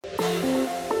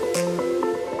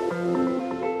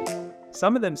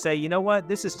some of them say, you know what,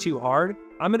 this is too hard.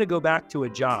 I'm going to go back to a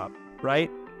job, right?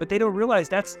 But they don't realize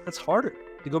that's harder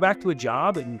to go back to a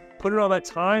job and put in all that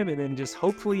time and then just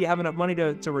hopefully you have enough money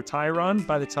to retire on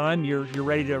by the time you're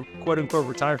ready to quote unquote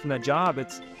retire from that job. You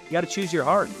got to choose your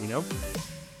heart, you know?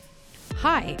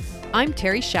 Hi, I'm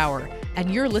Terry Schauer,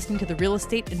 and you're listening to the Real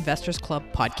Estate Investors Club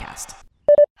podcast.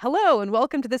 Hello, and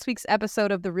welcome to this week's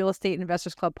episode of the Real Estate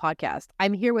Investors Club podcast.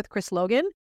 I'm here with Chris Logan,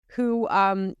 who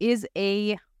is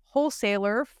a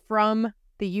wholesaler from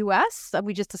the U.S.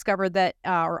 We just discovered that,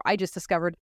 or I just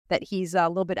discovered that he's a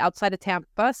little bit outside of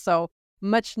Tampa, so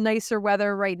much nicer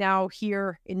weather right now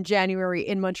here in January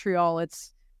in Montreal.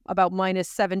 It's about minus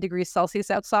 7 degrees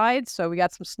Celsius outside, so we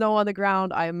got some snow on the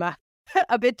ground. I'm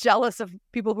a bit jealous of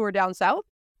people who are down south.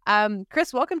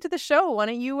 Chris, welcome to the show. Why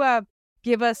don't you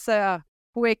give us a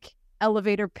quick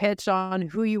elevator pitch on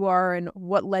who you are and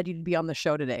what led you to be on the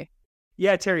show today?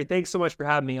 Yeah, Terry, thanks so much for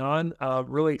having me on.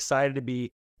 Really excited to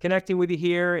be connecting with you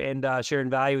here and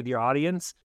sharing value with your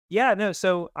audience. Yeah, no,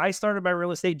 so I started my real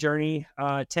estate journey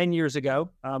 10 years ago.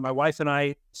 My wife and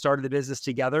I started the business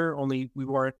together, only we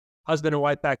weren't husband and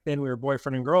wife back then. We were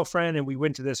boyfriend and girlfriend, and we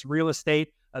went to this real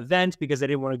estate event because I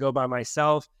didn't want to go by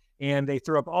myself. And they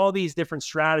threw up all these different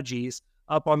strategies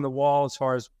up on the wall as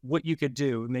far as what you could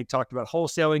do. And they talked about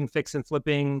wholesaling, fix and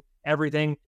flipping,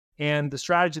 everything. And the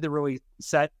strategy that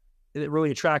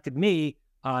really attracted me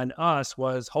and us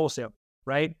was wholesale,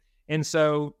 right? And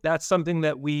so that's something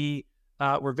that we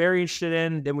were very interested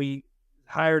in. Then we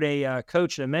hired a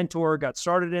coach and a mentor, got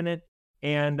started in it.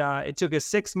 And it took us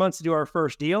 6 months to do our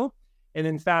first deal. And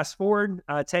then fast forward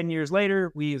 10 years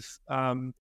later, we've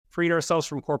freed ourselves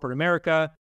from corporate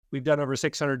America. We've done over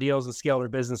 600 deals and scaled our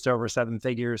business to over 7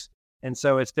 figures. And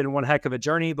so it's been one heck of a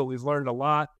journey, but we've learned a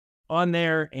lot on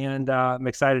there. And I'm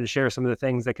excited to share some of the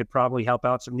things that could probably help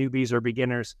out some newbies or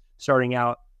beginners starting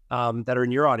out that are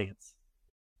in your audience.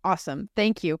 Awesome.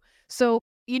 Thank you. So,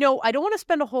 I don't want to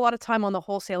spend a whole lot of time on the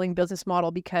wholesaling business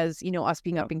model because, us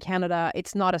being up in Canada,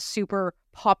 it's not a super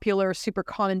popular, super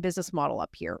common business model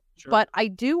up here. Sure. But I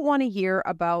do want to hear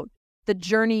about the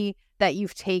journey that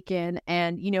you've taken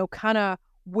and, kind of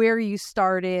where you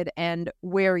started and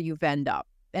where you've ended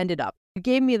up. You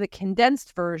gave me the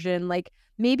condensed version. Like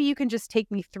maybe you can just take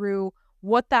me through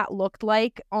what that looked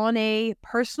like on a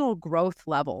personal growth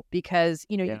level because,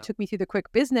 you took me through the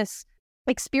quick business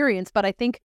experience, but I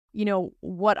think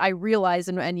what I realized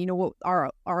and what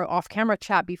our off-camera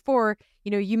chat before,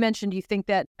 you mentioned you think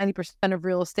that 90% of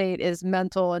real estate is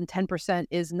mental and 10%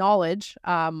 is knowledge.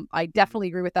 I definitely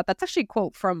agree with that. That's actually a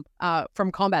quote from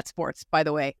combat sports, by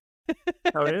the way.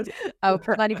 Oh, it is?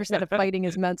 90% of fighting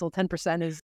is mental,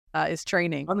 10% is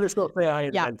training. I'm just going to say I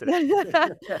invented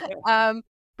it.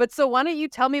 But so why don't you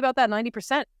tell me about that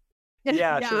 90%?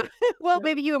 Yeah. Sure. Well,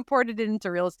 maybe you imported it into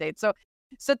real estate.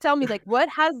 So tell me, what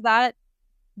has that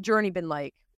journey been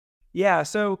like? Yeah.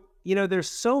 So, there's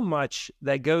so much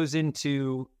that goes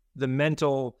into the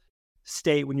mental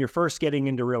state when you're first getting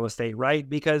into real estate, right?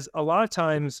 Because a lot of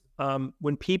times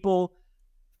when people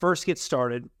first get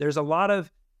started, there's a lot of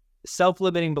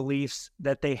self-limiting beliefs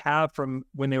that they have from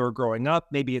when they were growing up.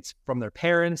 Maybe it's from their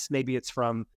parents, maybe it's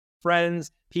from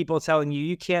friends, people telling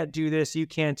you can't do this, you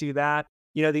can't do that.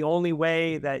 The only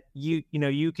way that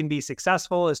you can be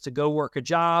successful is to go work a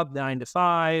job 9 to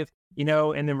 5,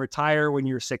 and then retire when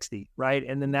you're 60, right?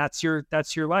 And then that's your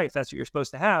life. That's what you're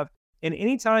supposed to have. And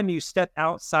anytime you step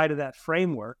outside of that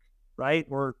framework, right,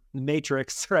 or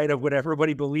matrix, right, of what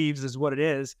everybody believes is what it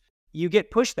is, you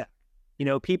get pushback.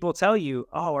 People tell you,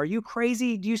 oh, are you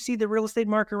crazy? Do you see the real estate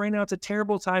market right now? It's a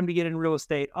terrible time to get in real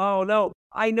estate. Oh, no,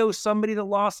 I know somebody that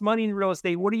lost money in real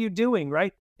estate. What are you doing,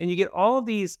 right? And you get all of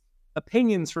these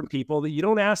opinions from people that you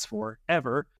don't ask for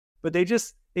ever, but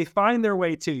they find their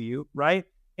way to you, right?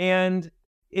 And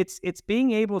it's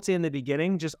being able to, in the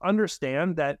beginning, just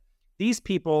understand that these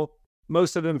people,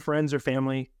 most of them friends or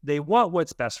family, they want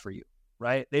what's best for you,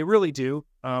 right? They really do.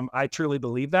 I truly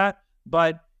believe that.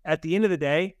 But at the end of the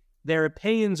day, their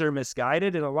opinions are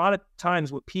misguided. And a lot of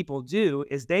times what people do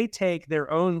is they take their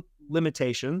own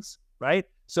limitations, right?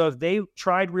 So if they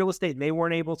tried real estate and they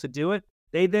weren't able to do it,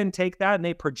 they then take that and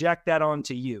they project that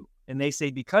onto you. And they say,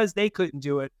 because they couldn't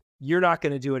do it, you're not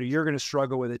going to do it, or you're going to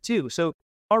struggle with it too. So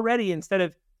already, instead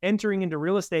of entering into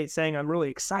real estate saying, I'm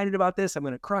really excited about this, I'm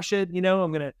going to crush it,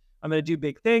 I'm going to do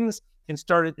big things, and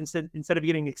start it instead of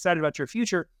getting excited about your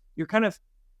future, you're kind of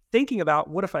thinking about,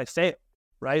 what if I fail,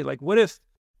 right? Like, what if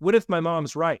my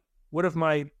mom's right? What if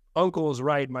my uncle's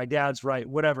right, my dad's right,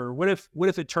 whatever? What if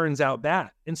it turns out bad?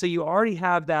 And so you already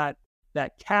have that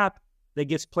cap that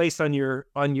gets placed on your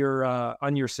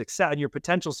success, on your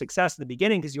potential success in the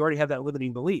beginning, because you already have that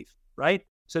limiting belief, right?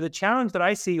 So the challenge that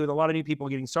I see with a lot of new people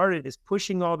getting started is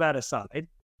pushing all that aside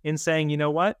and saying, you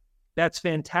know what, that's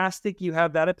fantastic. You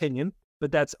have that opinion,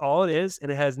 but that's all it is.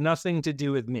 And it has nothing to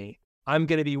do with me. I'm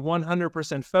going to be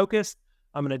 100% focused.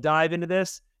 I'm going to dive into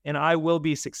this and I will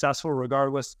be successful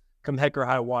regardless, come heck or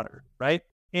high water, right?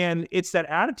 And it's that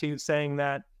attitude saying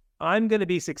that I'm going to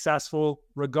be successful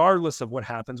regardless of what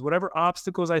happens. Whatever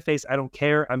obstacles I face, I don't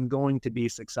care. I'm going to be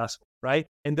successful, right?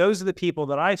 And those are the people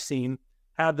that I've seen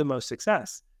have the most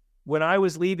success. When I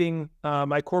was leaving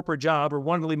my corporate job or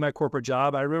wanted to leave my corporate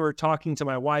job, I remember talking to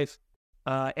my wife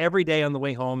every day on the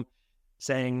way home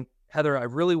saying, Heather, I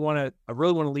really want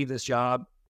to leave this job.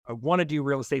 I want to do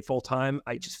real estate full time.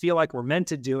 I just feel like we're meant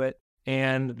to do it.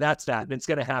 And that's that. And it's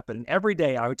going to happen. And every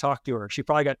day I would talk to her. She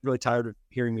probably got really tired of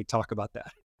hearing me talk about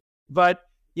that. But,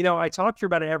 I talked to her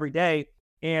about it every day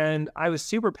and I was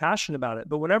super passionate about it.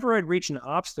 But whenever I'd reach an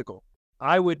obstacle,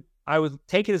 I would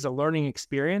take it as a learning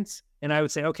experience. And I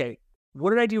would say, okay,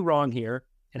 what did I do wrong here?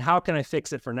 And how can I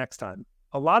fix it for next time?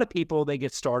 A lot of people, they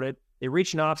get started, they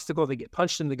reach an obstacle, they get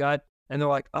punched in the gut, and they're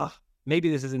like, oh, maybe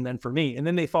this isn't meant for me. And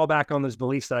then they fall back on those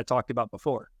beliefs that I talked about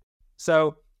before.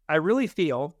 So I really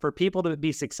feel for people to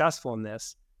be successful in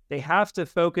this, they have to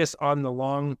focus on the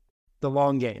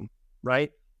long game,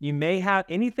 right? You may have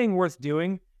anything worth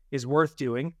doing is worth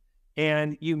doing.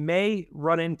 And you may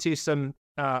run into some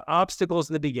obstacles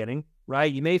in the beginning,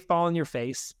 right? You may fall on your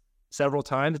face several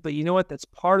times, but you know what? That's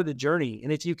part of the journey.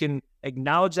 And if you can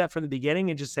acknowledge that from the beginning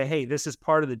and just say, hey, this is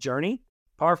part of the journey,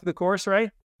 par for the course, right?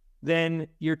 Then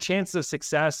your chances of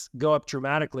success go up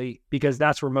dramatically because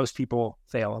that's where most people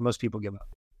fail and most people give up.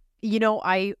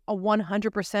 I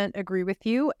 100% agree with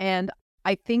you. And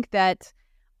I think that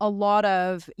a lot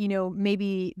of,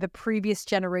 maybe the previous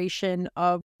generation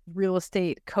of real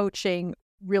estate coaching,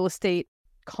 real estate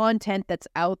content that's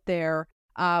out there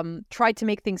tried to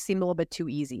make things seem a little bit too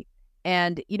easy.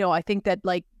 And, I think that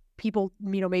like people,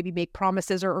 maybe make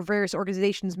promises or various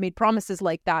organizations made promises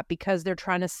like that because they're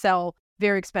trying to sell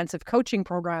very expensive coaching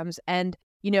programs. And,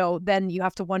 then you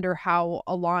have to wonder how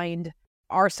aligned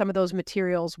are some of those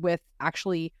materials with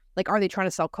actually, like, are they trying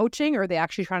to sell coaching or are they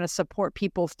actually trying to support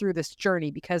people through this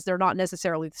journey? Because they're not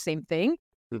necessarily the same thing.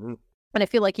 Mm-hmm. And I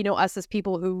feel like, us as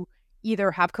people who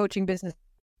either have coaching businesses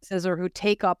or who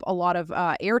take up a lot of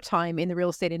airtime in the real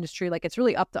estate industry, like it's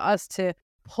really up to us to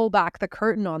pull back the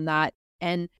curtain on that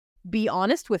and be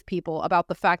honest with people about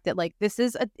the fact that like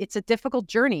it's a difficult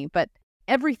journey, but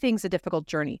everything's a difficult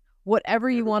journey. Whatever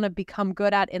you want to become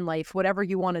good at in life, whatever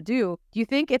you want to do you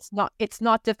think it's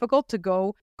not difficult to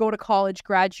go to college,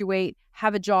 graduate,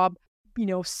 have a job,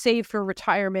 save for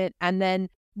retirement, and then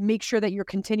make sure that you're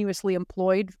continuously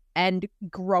employed and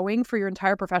growing for your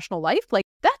entire professional life? Like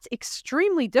that's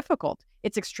extremely difficult.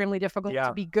 It's extremely difficult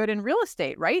to be good in real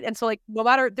estate, right? And so like no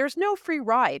matter, there's no free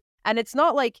ride. And it's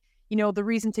not like, the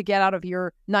reason to get out of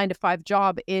your 9-to-5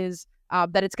 job is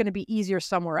that it's going to be easier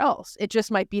somewhere else. It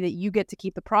just might be that you get to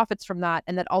keep the profits from that.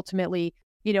 And that ultimately,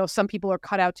 some people are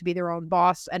cut out to be their own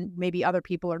boss and maybe other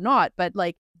people are not. But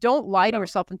like, don't lie to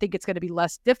yourself and think it's going to be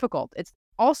less difficult. It's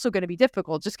also going to be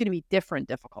difficult, just going to be different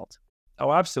difficult.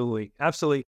 Oh, absolutely.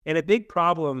 Absolutely. And a big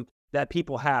problem that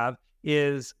people have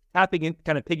is tapping in,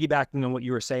 kind of piggybacking on what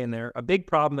you were saying there. A big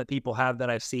problem that people have that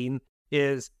I've seen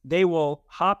is they will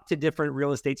hop to different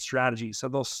real estate strategies. So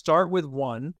they'll start with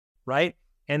one, right?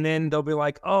 And then they'll be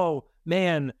like, oh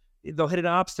man, they'll hit an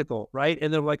obstacle, right?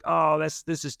 And they're like, oh,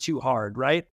 this is too hard,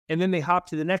 right? And then they hop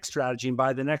to the next strategy and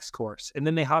buy the next course. And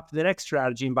then they hop to the next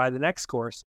strategy and buy the next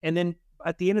course. And then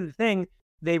at the end of the thing,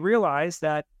 they realize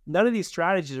that none of these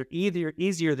strategies are either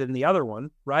easier than the other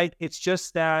one, right? It's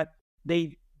just that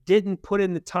they didn't put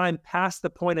in the time past the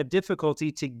point of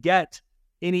difficulty to get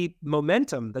any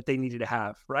momentum that they needed to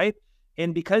have, right?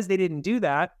 And because they didn't do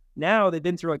that, now they've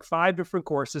been through like 5 different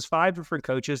courses, 5 different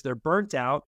coaches, they're burnt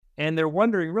out, and they're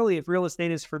wondering really if real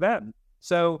estate is for them.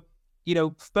 So,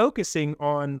 focusing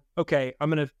on, okay,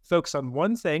 I'm going to focus on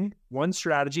one thing, one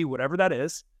strategy, whatever that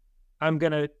is. I'm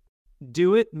going to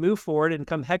do it, move forward, and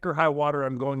come heck or high water,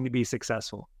 I'm going to be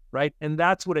successful, right? And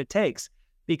that's what it takes.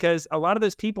 Because a lot of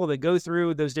those people that go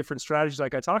through those different strategies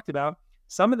like I talked about,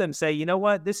 some of them say, you know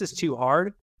what, this is too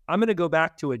hard. I'm going to go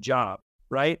back to a job,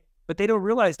 right? But they don't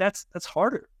realize that's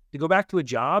harder to go back to a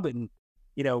job and,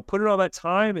 put in all that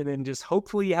time and then just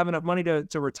hopefully you have enough money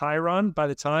to retire on by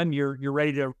the time you're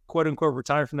ready to quote unquote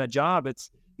retire from that job. You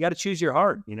got to choose your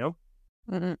heart,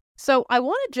 Mm-hmm. So I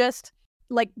want to just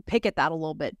pick at that a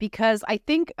little bit because I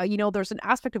think, there's an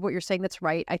aspect of what you're saying that's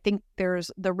right. I think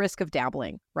there's the risk of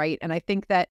dabbling, right? And I think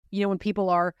that, when people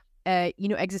are,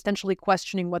 existentially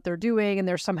questioning what they're doing and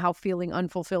they're somehow feeling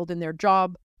unfulfilled in their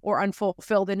job, or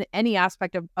unfulfilled in any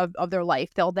aspect of their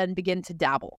life, they'll then begin to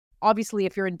dabble. Obviously,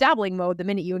 if you're in dabbling mode, the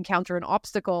minute you encounter an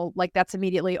obstacle, like that's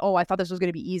immediately, oh, I thought this was going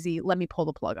to be easy. Let me pull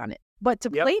the plug on it. But to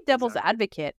play devil's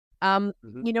advocate,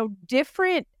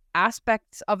 different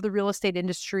aspects of the real estate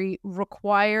industry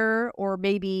require or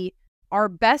maybe are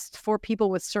best for people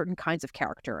with certain kinds of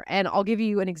character. And I'll give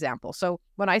you an example. So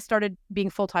when I started being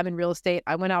full-time in real estate,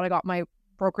 I went out, I got my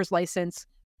broker's license,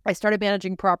 I started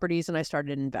managing properties, and I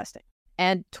started investing.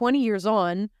 And 20 years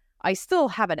on, I still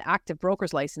have an active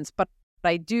broker's license, but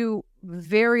I do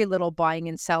very little buying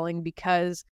and selling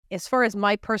because as far as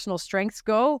my personal strengths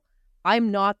go,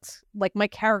 I'm not, like, my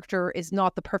character is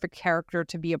not the perfect character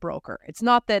to be a broker. It's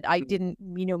not that I didn't,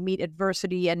 meet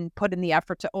adversity and put in the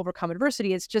effort to overcome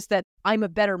adversity. It's just that I'm a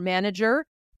better manager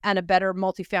and a better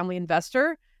multifamily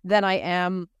investor than I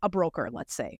am a broker,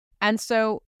 let's say. And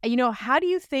so,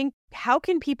 how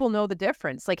can people know the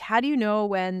difference? Like, how do you know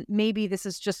when maybe this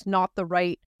is just not the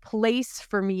right place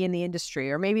for me in the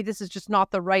industry, or maybe this is just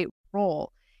not the right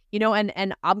role,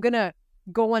 and I'm going to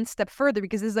go one step further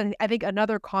because this is, I think,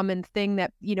 another common thing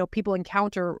that, people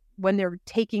encounter when they're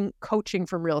taking coaching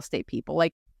from real estate people.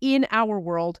 Like, in our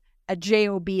world, a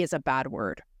job is a bad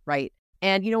word, right?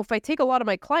 And, if I take a lot of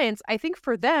my clients, I think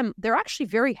for them, they're actually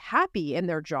very happy in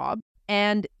their job.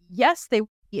 And yes, they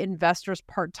investors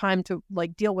part-time to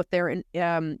deal with their,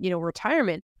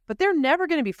 retirement, but they're never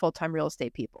going to be full-time real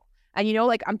estate people. And,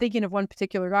 I'm thinking of one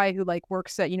particular guy who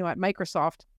works at, at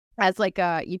Microsoft as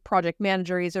a project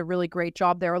manager. He's a really great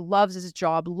job there, loves his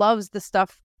job, loves the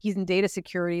stuff. He's in data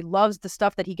security, loves the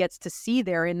stuff that he gets to see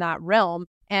there in that realm.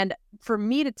 And for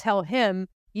me to tell him,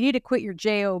 you need to quit your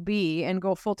job and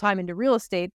go full-time into real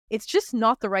estate, it's just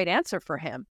not the right answer for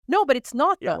him. No, but it's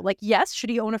not though. Yes, should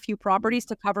he own a few properties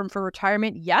to cover him for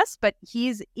retirement? Yes, but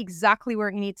he's exactly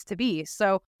where he needs to be.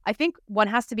 So I think one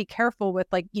has to be careful with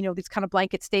these kind of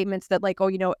blanket statements that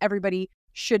everybody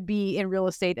should be in real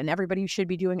estate and everybody should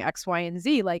be doing X, Y, and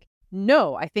Z.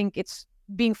 No, I think it's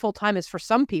being full-time is for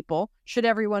some people. Should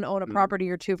everyone own a property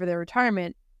or two for their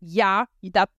retirement? Yes,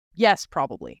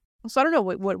 probably. So I don't know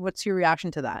what's your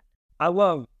reaction to that? I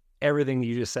love everything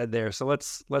you just said there. So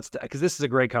let's because this is a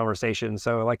great conversation.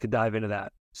 So I like to dive into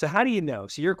that. So how do you know?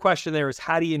 So your question there is,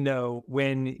 how do you know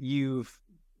when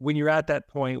you're at that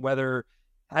point, whether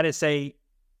how to say,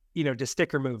 to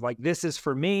stick or move, like this is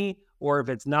for me, or if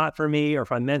it's not for me, or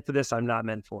if I'm meant for this, I'm not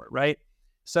meant for it, right?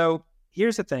 So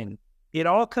here's the thing. It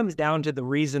all comes down to the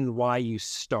reason why you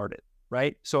started,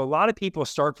 right? So a lot of people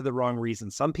start for the wrong reason.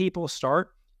 Some people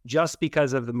start just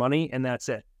because of the money and that's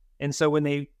it. And so when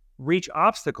they reach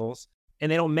obstacles and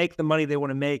they don't make the money they want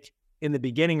to make in the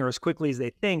beginning or as quickly as they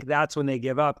think, that's when they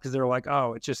give up because they're like,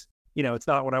 oh, it's just, it's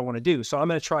not what I want to do. So I'm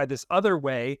going to try this other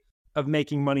way of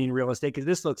making money in real estate because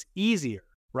this looks easier,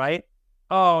 right?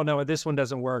 Oh no, this one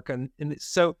doesn't work. And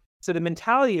so the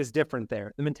mentality is different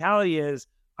there. The mentality is,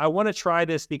 I want to try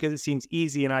this because it seems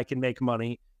easy and I can make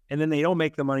money. And then they don't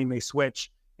make the money and they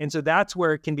switch. And so that's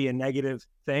where it can be a negative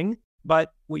thing.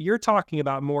 But what you're talking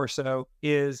about more so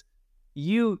is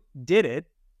you did it,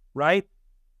 right?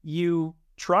 You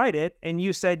tried it and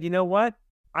you said, you know what?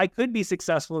 I could be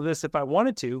successful at this if I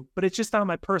wanted to, but it's just not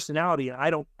my personality. And I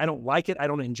don't like it. I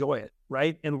don't enjoy it,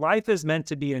 right? And life is meant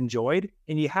to be enjoyed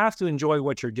and you have to enjoy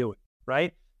what you're doing,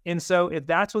 right? And so if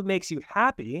that's what makes you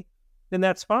happy, then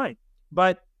that's fine.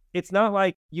 But it's not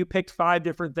like you picked 5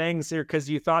 different things here because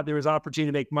you thought there was opportunity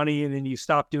to make money and then you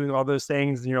stopped doing all those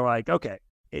things and you're like, okay.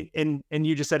 And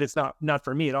you just said it's not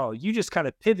for me at all. You just kind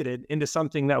of pivoted into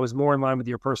something that was more in line with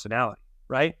your personality,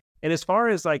 right? And as far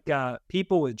as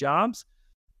people with jobs,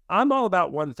 I'm all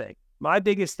about one thing. My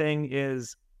biggest thing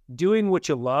is doing what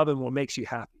you love and what makes you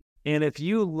happy. And if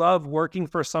you love working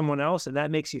for someone else and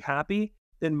that makes you happy,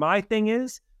 then my thing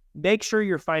is make sure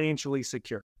you're financially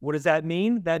secure. What does that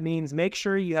mean? That means make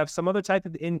sure you have some other type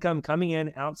of income coming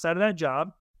in outside of that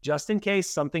job, just in case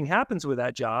something happens with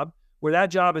that job, where that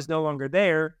job is no longer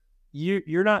there.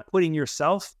 You're not putting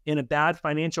yourself in a bad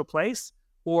financial place,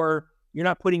 or you're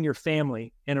not putting your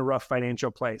family in a rough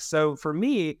financial place. So for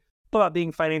me, about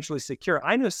being financially secure,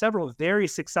 I know several very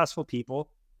successful people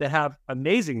that have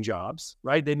amazing jobs,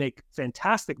 right? They make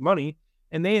fantastic money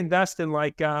and they invest in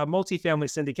multifamily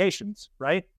syndications,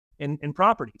 right? In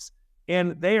properties,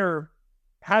 and they are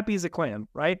happy as a clam,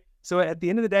 right? So at the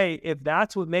end of the day, if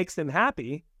that's what makes them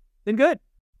happy, then good,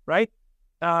 right?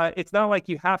 It's not like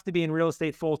you have to be in real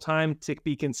estate full time to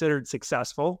be considered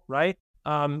successful, right?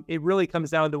 It really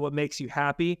comes down to what makes you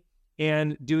happy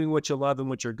and doing what you love and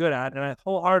what you're good at. And I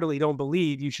wholeheartedly don't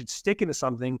believe you should stick into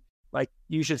something, like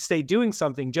you should stay doing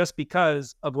something just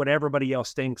because of what everybody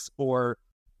else thinks, or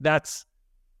that's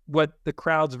what the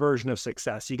crowd's version of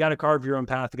success. You got to carve your own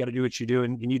path. You got to do what you do.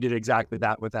 And you did exactly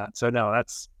that with that. So no,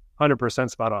 that's 100%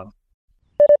 spot on.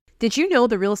 Did you know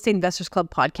the Real Estate Investors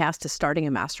Club podcast is starting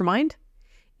a mastermind?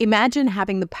 Imagine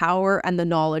having the power and the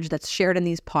knowledge that's shared in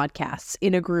these podcasts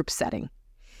in a group setting.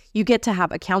 You get to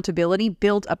have accountability,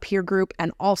 build a peer group,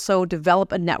 and also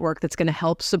develop a network that's going to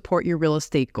help support your real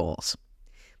estate goals.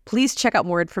 Please check out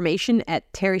more information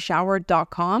at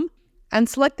terryshower.com and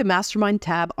select the Mastermind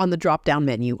tab on the drop-down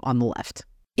menu on the left.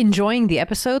 Enjoying the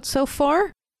episode so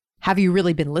far? Have you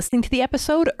really been listening to the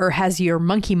episode, or has your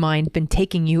monkey mind been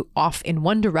taking you off in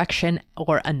one direction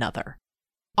or another?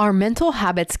 Our mental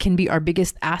habits can be our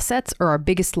biggest assets or our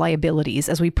biggest liabilities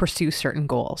as we pursue certain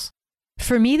goals.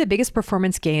 For me, the biggest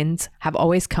performance gains have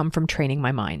always come from training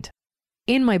my mind.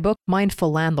 In my book,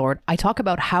 Mindful Landlord, I talk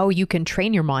about how you can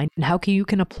train your mind and how you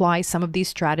can apply some of these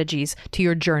strategies to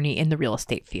your journey in the real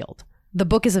estate field. The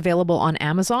book is available on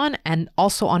Amazon and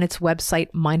also on its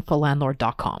website,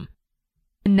 mindfullandlord.com.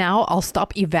 Now I'll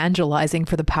stop evangelizing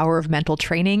for the power of mental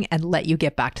training and let you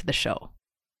get back to the show.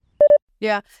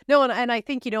 Yeah, no, and I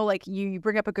think, like you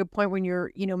bring up a good point when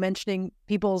you're, mentioning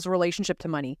people's relationship to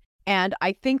money. And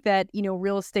I think that,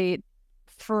 real estate,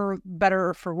 for better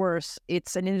or for worse,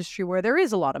 it's an industry where there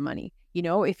is a lot of money.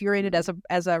 If you're in it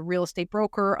as a real estate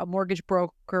broker, a mortgage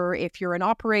broker, if you're an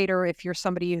operator, if you're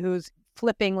somebody who's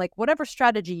flipping, like whatever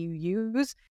strategy you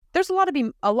use, there's a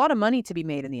lot of money to be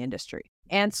made in the industry.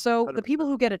 And so the people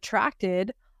who get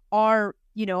attracted are,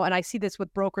 and I see this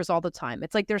with brokers all the time.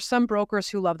 It's like there's some brokers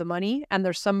who love the money and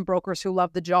there's some brokers who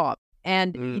love the job.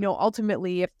 And,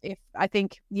 ultimately, if I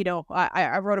think,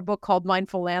 I wrote a book called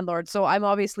Mindful Landlord. So I'm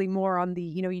obviously more on the,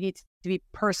 you need to be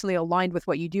personally aligned with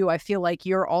what you do. I feel like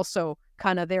you're also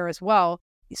kind of there as well.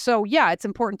 So yeah, it's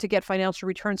important to get financial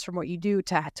returns from what you do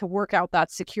to work out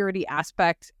that security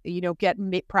aspect, get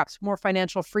perhaps more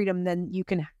financial freedom than you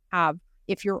can have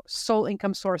if your sole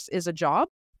income source is a job.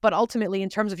 But ultimately, in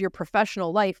terms of your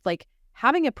professional life, like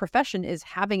having a profession is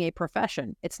having a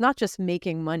profession. It's not just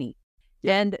making money.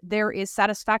 And there is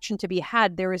satisfaction to be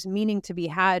had. There is meaning to be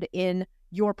had in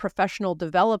your professional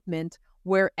development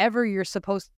wherever you're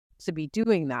supposed to be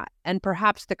doing that. And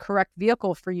perhaps the correct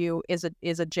vehicle for you is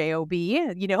a job,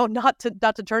 not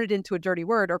to turn it into a dirty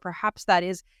word, or perhaps that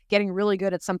is getting really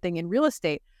good at something in real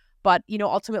estate. But,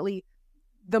 ultimately,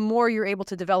 the more you're able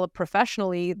to develop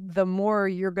professionally, the more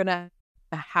you're going to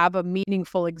have a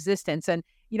meaningful existence. And,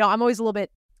 I'm always a little bit,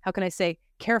 how can I say,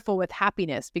 careful with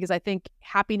happiness, because I think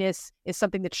happiness is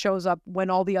something that shows up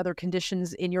when all the other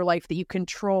conditions in your life that you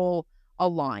control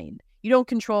align. You don't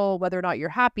control whether or not you're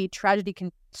happy. Tragedy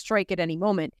can strike at any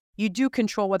moment. You do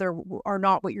control whether or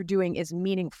not what you're doing is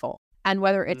meaningful and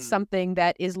whether it's something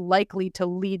that is likely to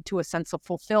lead to a sense of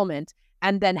fulfillment.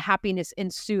 And then happiness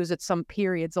ensues at some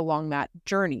periods along that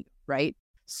journey, right?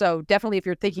 So definitely if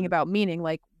you're thinking about meaning,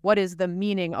 like what is the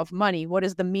meaning of money? What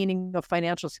is the meaning of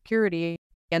financial security?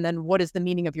 And then what is the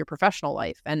meaning of your professional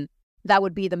life? And that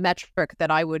would be the metric that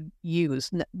I would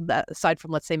use aside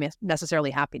from, let's say,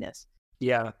 necessarily happiness.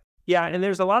 Yeah. Yeah. And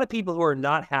there's a lot of people who are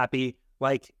not happy.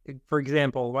 Like, for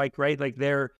example,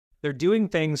 they're doing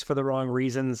things for the wrong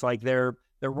reasons. Like they're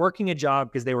working a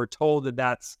job because they were told that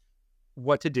that's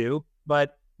what to do,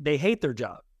 but they hate their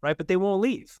job, right? But they won't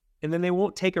leave. And then they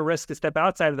won't take a risk to step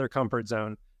outside of their comfort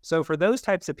zone. So for those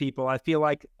types of people, I feel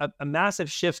like a massive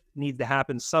shift needs to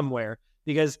happen somewhere,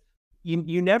 because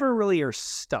you never really are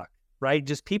stuck, right?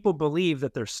 Just people believe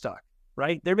that they're stuck,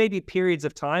 right? There may be periods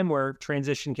of time where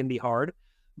transition can be hard,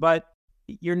 but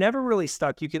you're never really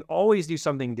stuck. You can always do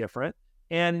something different.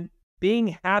 And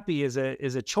being happy is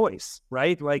a choice,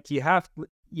 right? Like you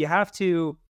have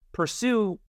to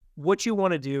pursue what you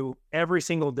want to do every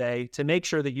single day to make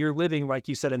sure that you're living, like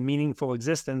you said, a meaningful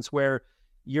existence where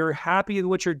you're happy with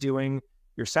what you're doing,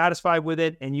 you're satisfied with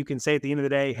it, and you can say at the end of the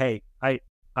day, hey,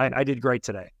 I did great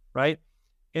today, right?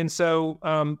 And so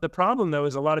the problem, though,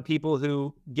 is a lot of people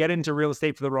who get into real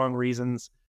estate for the wrong reasons.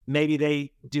 Maybe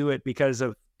they do it because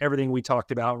of everything we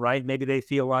talked about, right? Maybe they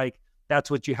feel like that's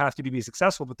what you have to do to be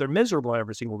successful, but they're miserable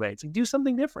every single day. It's like, do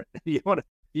something different.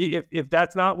 If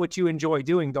that's not what you enjoy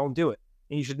doing, don't do it.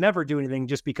 And you should never do anything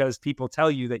just because people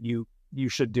tell you that you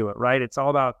should do it, right? It's all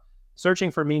about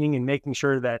searching for meaning and making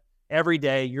sure that every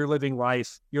day you're living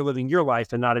your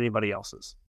life and not anybody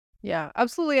else's. Yeah,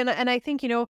 absolutely. And I think,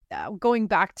 going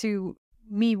back to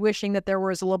me wishing that there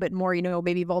was a little bit more,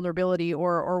 maybe vulnerability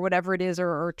or whatever it is,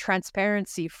 or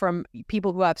transparency from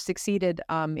people who have succeeded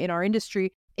in our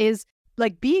industry, is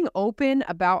like being open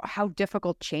about how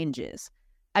difficult change is.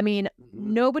 I mean,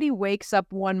 nobody wakes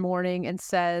up one morning and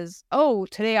says, oh,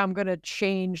 today I'm going to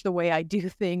change the way I do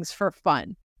things for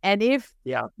fun. And if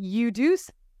you do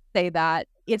say that,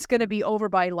 it's going to be over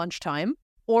by lunchtime,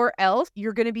 or else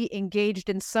you're going to be engaged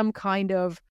in some kind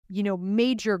of,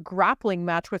 major grappling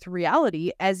match with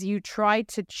reality as you try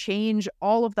to change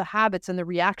all of the habits and the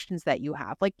reactions that you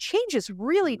have. Like, change is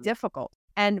really difficult.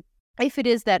 And if it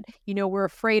is that, we're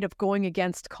afraid of going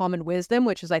against common wisdom,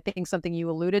 which is, I think, something you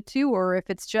alluded to, or if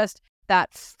it's just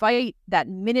that fight, that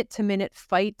minute-to-minute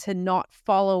fight to not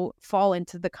fall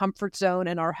into the comfort zone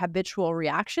and our habitual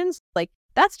reactions, like,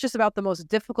 that's just about the most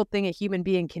difficult thing a human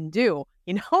being can do,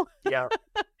 Yeah.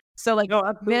 So, like, No,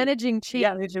 absolutely. managing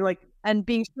change and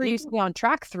being sure you you- stay on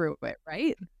track through it,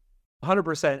 right?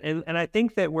 100%. And I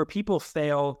think that where people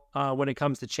fail when it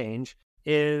comes to change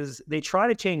is they try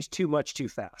to change too much too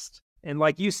fast. And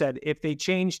like you said, if they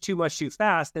change too much too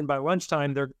fast, then by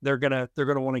lunchtime they're gonna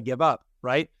want to give up,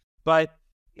 right? But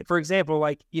for example,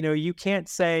 like, you can't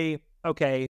say,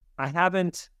 okay, I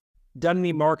haven't done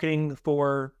any marketing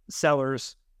for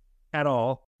sellers at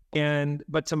all,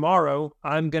 but tomorrow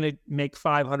I'm gonna make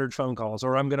 500 phone calls,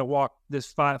 or I'm gonna walk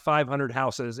this 500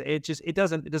 houses. It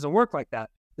doesn't work like that.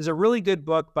 There's a really good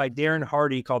book by Darren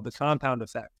Hardy called The Compound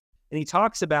Effect. And he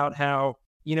talks about how,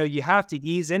 you have to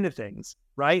ease into things,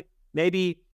 right?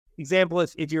 Maybe, example,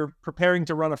 if you're preparing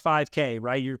to run a 5K,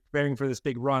 right? You're preparing for this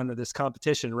big run or this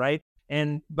competition, right?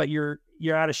 But you're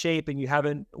out of shape and you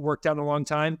haven't worked out in a long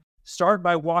time. Start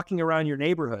by walking around your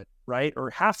neighborhood, right? Or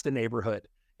half the neighborhood.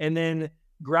 And then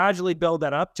gradually build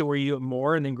that up to where you do it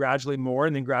more, and then gradually more,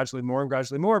 and then gradually more, and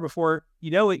gradually more. Before you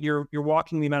know it, you're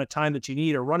walking the amount of time that you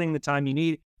need, or running the time you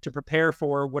need to prepare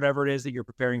for whatever it is that you're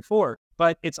preparing for.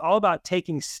 But it's all about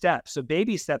taking steps. So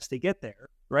baby steps to get there,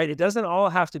 right? It doesn't all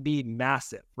have to be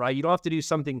massive, right? You don't have to do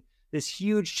this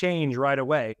huge change right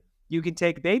away. You can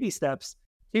take baby steps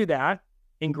to that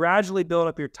and gradually build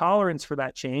up your tolerance for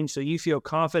that change so you feel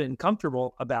confident and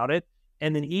comfortable about it.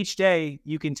 And then each day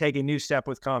you can take a new step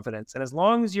with confidence. And as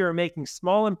long as you're making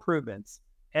small improvements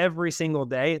every single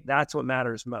day, that's what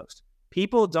matters most.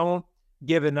 People don't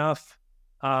give enough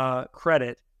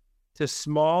credit to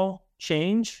small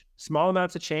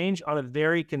amounts of change on a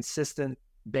very consistent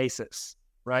basis,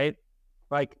 right?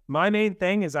 Like, my main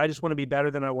thing is I just want to be better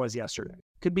than I was yesterday.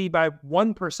 Could be by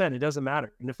 1%, it doesn't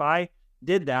matter. And if I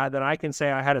did that, then I can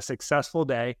say I had a successful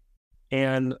day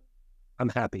and I'm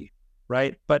happy,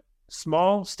 right? But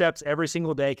small steps every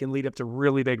single day can lead up to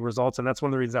really big results. And that's one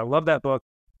of the reasons I love that book.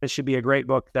 It should be a great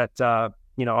book that,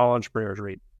 all entrepreneurs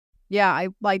read. Yeah,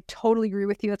 I totally agree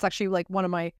with you. That's actually like one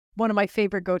of my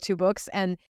favorite go-to books.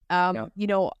 And,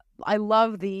 I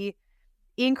love the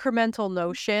incremental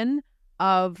notion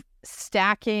of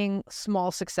stacking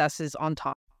small successes on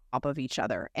top of each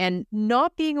other and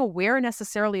not being aware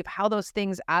necessarily of how those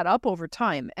things add up over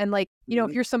time. And like,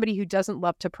 if you're somebody who doesn't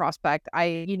love to prospect,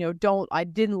 I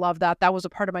didn't love that. That was a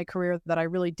part of my career that I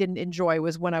really didn't enjoy,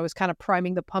 was when I was kind of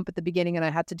priming the pump at the beginning and I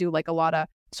had to do like a lot of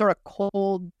sort of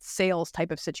cold sales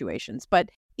type of situations. But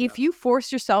if you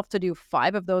force yourself to do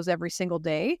 5 of those every single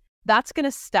day, that's going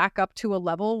to stack up to a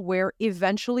level where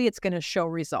eventually it's going to show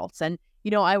results. And,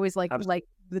 I always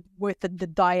with the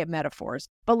diet metaphors,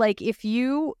 but like, if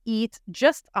you eat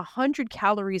just 100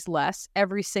 calories less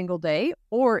every single day,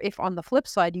 or if on the flip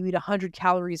side, you eat 100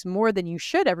 calories more than you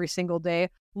should every single day,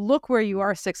 look where you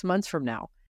are 6 months from now.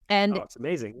 And it's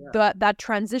amazing. Yeah. That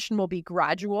transition will be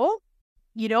gradual,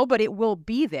 but it will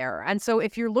be there. And so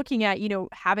if you're looking at,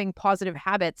 having positive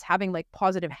habits, having like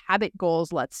positive habit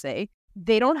goals, let's say,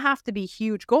 they don't have to be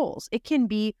huge goals. It can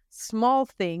be small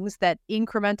things that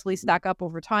incrementally stack up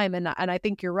over time. And I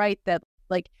think you're right that,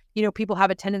 like, people have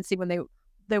a tendency when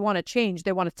they want to change,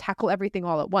 they want to tackle everything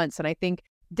all at once. And I think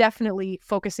definitely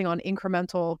focusing on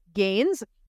incremental gains,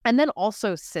 and then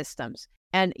also systems.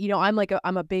 And, I'm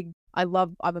a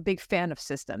big fan of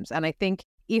systems. And I think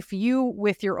if you,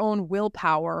 with your own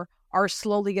willpower, are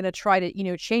slowly going to try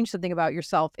to, change something about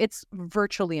yourself, it's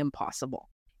virtually impossible.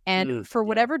 And for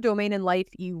whatever domain in life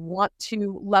you want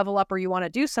to level up or you want to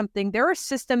do something, there are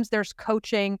systems, there's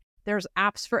coaching, there's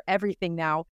apps for everything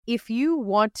now. If you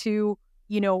want to,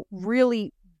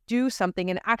 really do something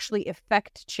and actually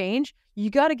affect change, you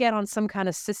got to get on some kind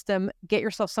of system, get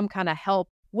yourself some kind of help,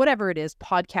 whatever it is,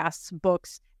 podcasts,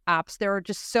 books, apps. There are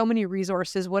just so many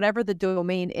resources, whatever the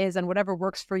domain is and whatever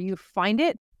works for you, find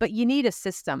it. But you need a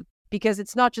system, because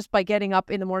it's not just by getting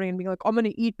up in the morning and being like, I'm going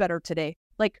to eat better today.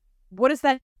 Like, what does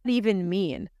that even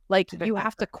mean? Like, you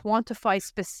have to quantify,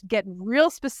 get real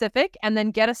specific, and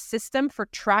then get a system for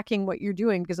tracking what you're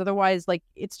doing, because otherwise, like,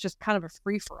 it's just kind of a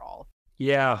free for all.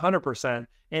 Yeah, 100%.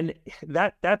 And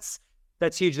that's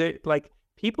huge. Like,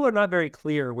 people are not very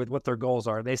clear with what their goals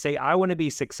are. They say, I want to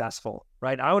be successful,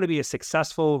 right? I want to be a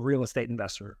successful real estate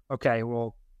investor. Okay,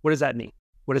 well, what does that mean?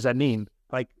 What does that mean?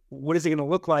 Like, what is it going to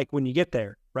look like when you get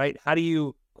there, right? How do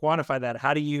you quantify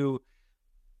that?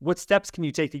 What steps can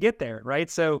you take to get there, right?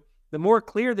 So the more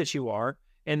clear that you are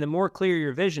and the more clear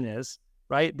your vision is,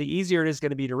 right, the easier it is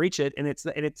going to be to reach it. And it's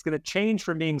going to change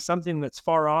from being something that's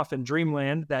far off in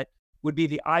dreamland that would be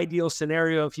the ideal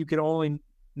scenario if you could only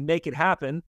make it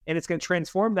happen. And it's going to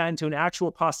transform that into an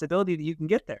actual possibility that you can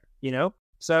get there,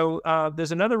 So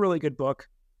there's another really good book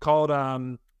called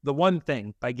The One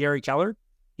Thing by Gary Keller.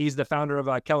 He's the founder of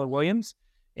Keller Williams.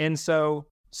 And so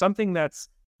something that's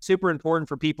super important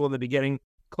for people in the beginning,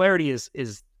 clarity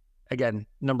is again,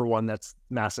 number one, that's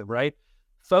massive, right?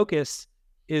 Focus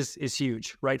is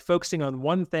huge, right? Focusing on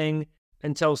one thing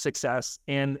until success.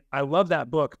 And I love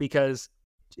that book because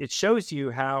it shows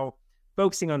you how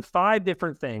focusing on 5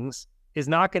 different things is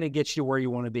not going to get you to where you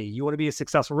want to be. You want to be a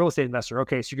successful real estate investor.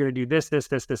 Okay, so you're going to do this, this,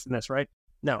 this, this, and this, right?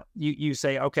 No, you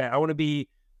say, okay, I want to be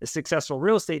a successful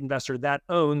real estate investor that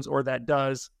owns or that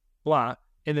does blah.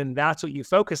 And then that's what you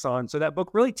focus on. So that book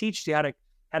really teaches you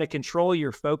how to control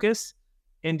your focus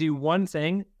and do one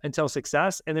thing until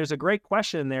success. And there's a great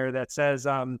question there that says,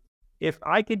 if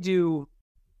I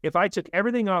took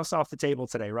everything else off the table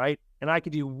today, right? And I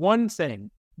could do one thing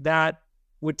that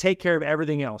would take care of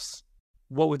everything else,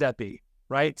 what would that be,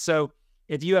 right? So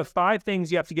if you have 5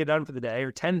 things you have to get done for the day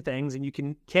or 10 things and you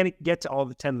can't get to all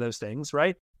the 10 of those things,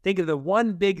 right? Think of the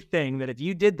one big thing that if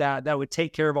you did that would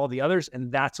take care of all the others,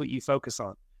 and that's what you focus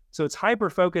on. So it's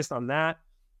hyper-focused on that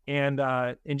and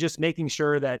just making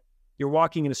sure that you're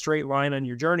walking in a straight line on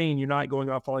your journey and you're not going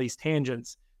off all these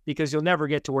tangents because you'll never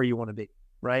get to where you want to be,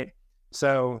 right?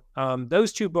 So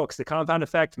those 2 books, The Compound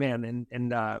Effect, man,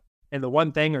 and The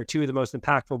One Thing are 2 of the most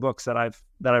impactful books that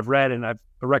I've read, and I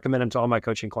recommend them to all my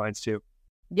coaching clients too.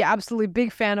 Yeah, absolutely.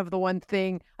 Big fan of The One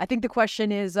Thing. I think the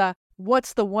question is,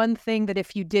 what's the one thing that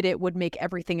if you did it would make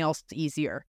everything else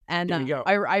easier? And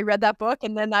I read that book,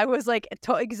 and then I was like,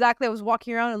 exactly. I was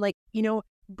walking around and like,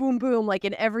 boom, boom, like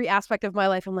in every aspect of my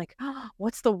life, I'm like,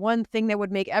 what's the one thing that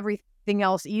would make everything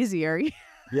else easier?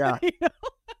 Yeah.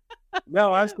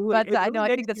 No, absolutely. But I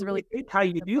think that's really how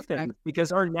you do things,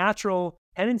 because our natural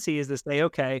tendency is to say,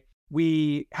 okay,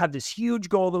 we have this huge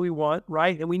goal that we want,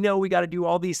 right? And we know we got to do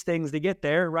all these things to get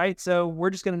there, right? So we're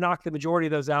just going to knock the majority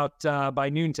of those out by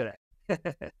noon today.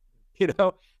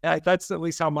 That's at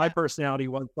least how my personality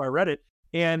was before I read it.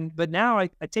 But now I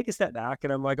take a step back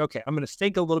and I'm like, okay, I'm going to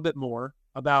think a little bit more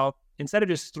about, instead of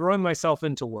just throwing myself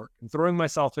into work and throwing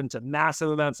myself into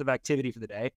massive amounts of activity for the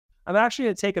day, I'm actually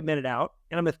going to take a minute out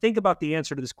and I'm going to think about the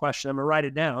answer to this question. I'm going to write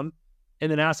it down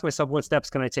and then ask myself, what steps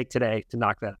can I take today to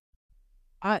knock that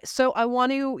out? So I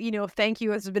want to, thank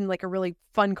you. It's been like a really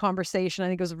fun conversation. I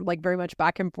think it was like very much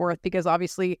back and forth because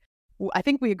obviously I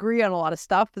think we agree on a lot of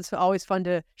stuff. It's always fun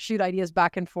to shoot ideas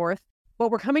back and forth. But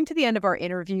we're coming to the end of our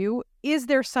interview. Is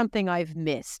there something I've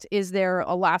missed? Is there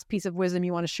a last piece of wisdom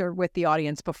you want to share with the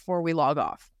audience before we log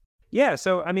off? Yeah.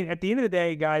 So, I mean, at the end of the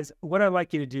day, guys, what I'd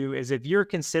like you to do is if you're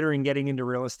considering getting into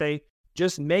real estate,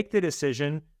 just make the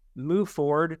decision, move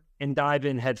forward, and dive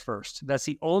in head first. That's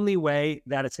the only way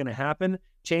that it's going to happen.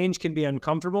 Change can be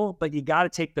uncomfortable, but you got to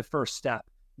take the first step.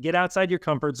 Get outside your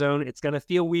comfort zone. It's going to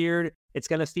feel weird. It's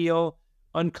going to feel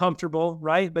uncomfortable,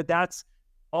 right? But that's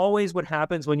always what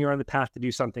happens when you're on the path to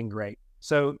do something great.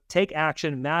 So take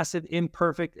action, massive,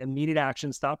 imperfect, immediate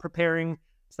action. Stop preparing.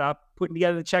 Stop putting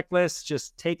together the checklist.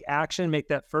 Just take action, make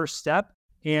that first step,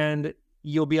 and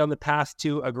you'll be on the path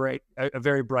to a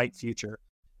very bright future.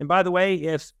 And by the way,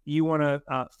 if you want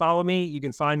to follow me, you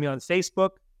can find me on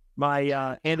Facebook.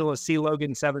 My handle is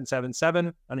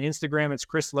CLogan777. On Instagram, it's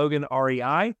Chris Logan,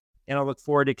 REI. And I look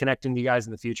forward to connecting to you guys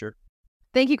in the future.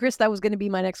 Thank you, Chris. That was going to be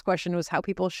my next question, was how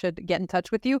people should get in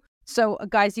touch with you. So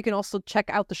guys, you can also check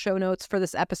out the show notes for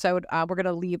this episode. We're going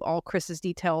to leave all Chris's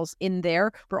details in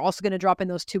there. We're also going to drop in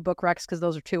those 2 book recs because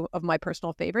those are 2 of my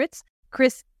personal favorites.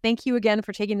 Chris, thank you again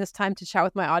for taking this time to chat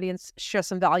with my audience, share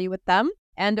some value with them.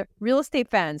 And real estate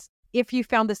fans, if you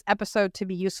found this episode to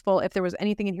be useful, if there was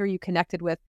anything in here you connected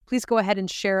with, please go ahead and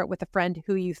share it with a friend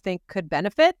who you think could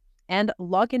benefit, and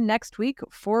log in next week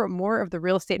for more of the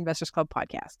Real Estate Investors Club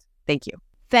podcast. Thank you.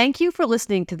 Thank you for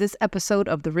listening to this episode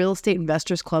of the Real Estate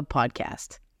Investors Club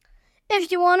podcast.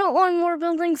 If you want to own more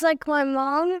buildings like my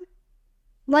mom,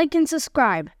 like and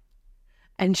subscribe.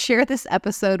 And share this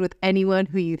episode with anyone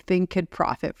who you think could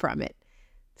profit from it.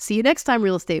 See you next time,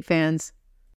 real estate fans.